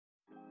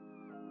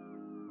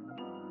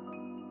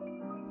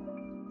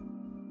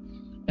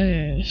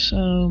Okay,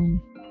 so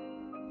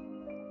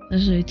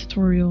this is a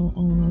tutorial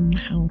on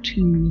how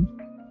to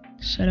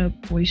set up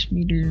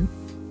Voicemeeter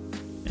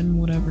and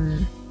whatever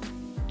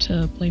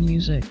to play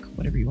music,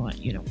 whatever you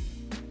want, you know.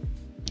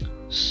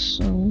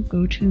 So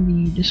go to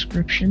the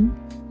description,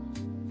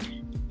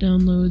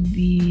 download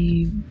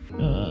the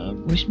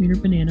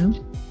Voicemeeter Banana,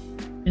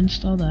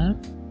 install that,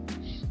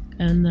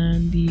 and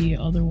then the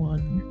other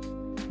one,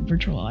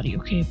 virtual audio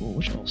cable,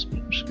 which will also be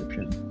in the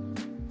description.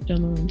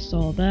 Download,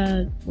 install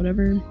that,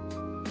 whatever.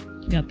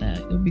 Got that.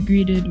 You'll be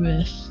greeted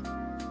with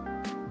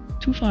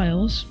two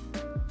files,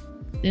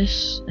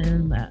 this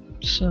and that.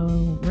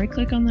 So right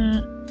click on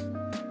that,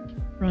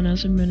 run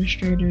as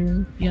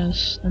administrator,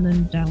 yes, and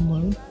then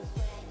download,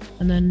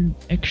 and then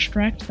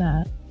extract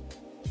that,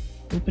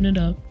 open it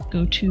up,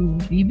 go to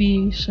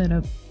VB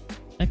setup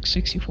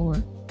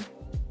x64,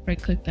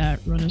 right click that,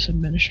 run as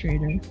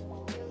administrator,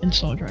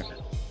 install driver,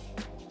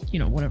 you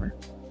know, whatever.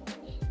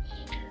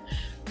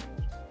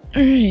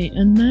 Alright,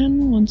 and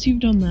then once you've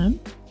done that,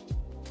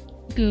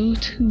 go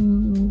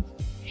to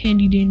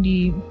handy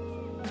dandy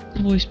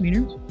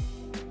Voicemeeter,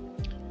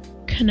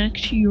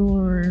 connect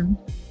your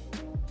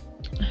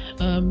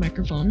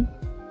microphone,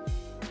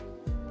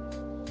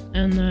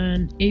 and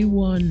then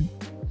A1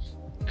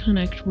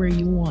 connect where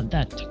you want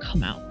that to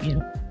come out, you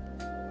know.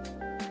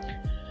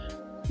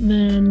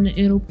 Then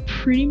it'll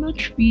pretty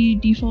much be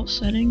default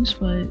settings,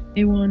 but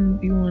A1,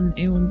 B1,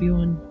 A1,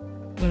 B1,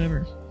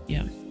 whatever,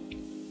 yeah.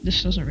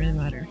 This doesn't really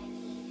matter.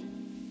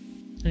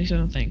 At least I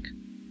don't think.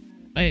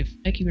 I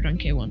keep it on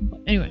K1,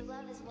 but anyway.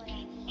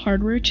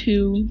 Hardware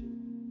 2,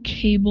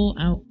 cable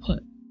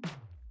output.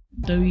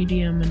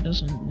 WDM, and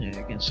doesn't,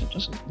 I guess it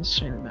doesn't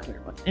necessarily matter,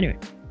 but anyway.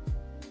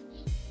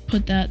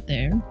 Put that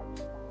there.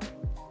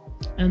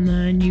 And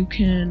then you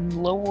can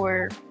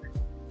lower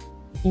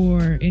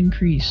or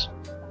increase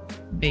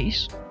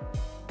bass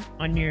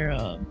on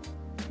your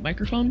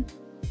microphone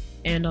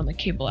and on the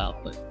cable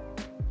output.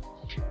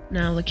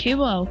 Now the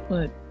cable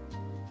output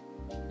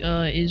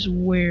is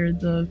where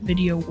the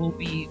video will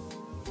be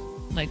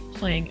like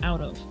playing out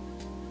of,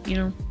 you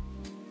know.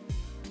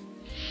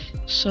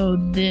 So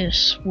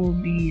this will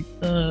be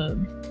the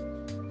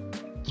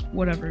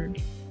what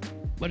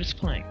it's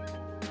playing.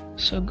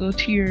 So go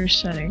to your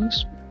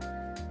settings.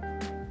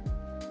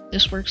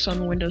 This works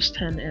on Windows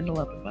 10 and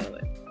 11, by the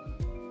way.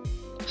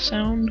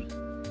 Sound,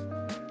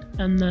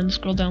 and then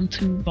scroll down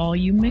to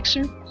volume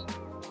mixer,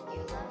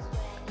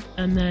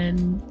 and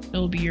then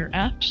it'll be your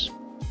apps.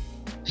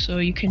 So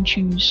you can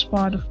choose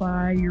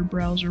Spotify, your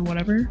browser,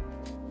 whatever.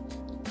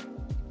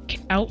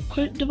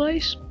 Output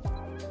device,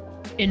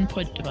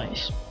 input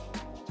device,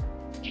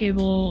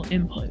 cable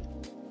input.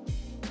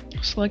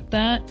 Select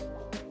that,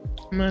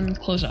 and then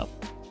close out.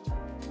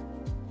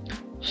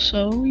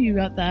 So you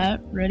got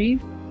that ready,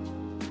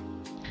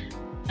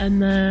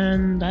 and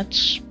then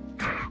that's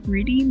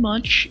pretty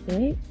much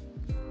it.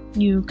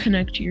 You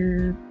connect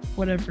your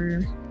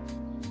whatever,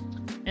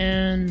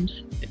 and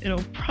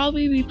it'll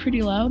probably be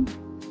pretty loud,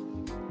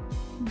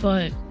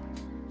 but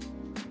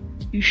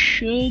you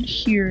should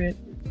hear it.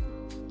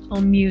 I'll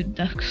mute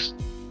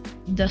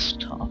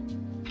desktop,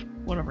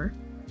 whatever.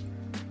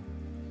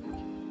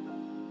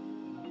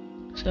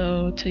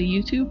 So to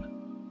YouTube,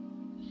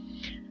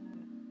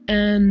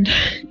 and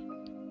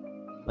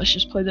let's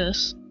just play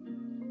this.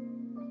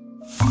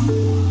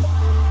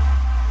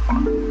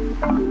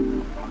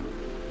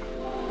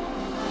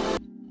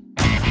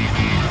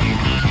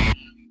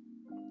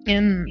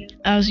 And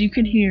as you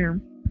can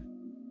hear,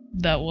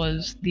 that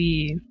was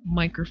the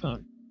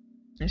microphone.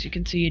 As you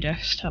can see,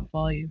 desktop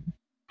volume.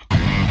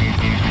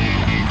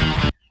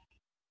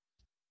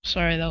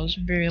 Sorry, that was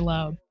very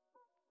loud.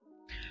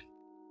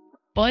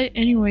 But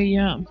anyway,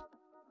 yeah.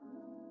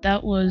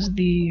 That was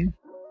the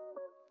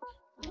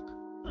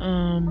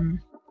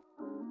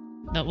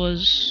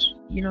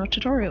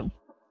tutorial.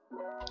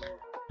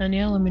 And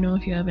yeah, let me know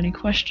if you have any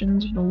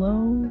questions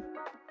below,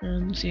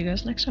 and see you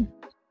guys next time.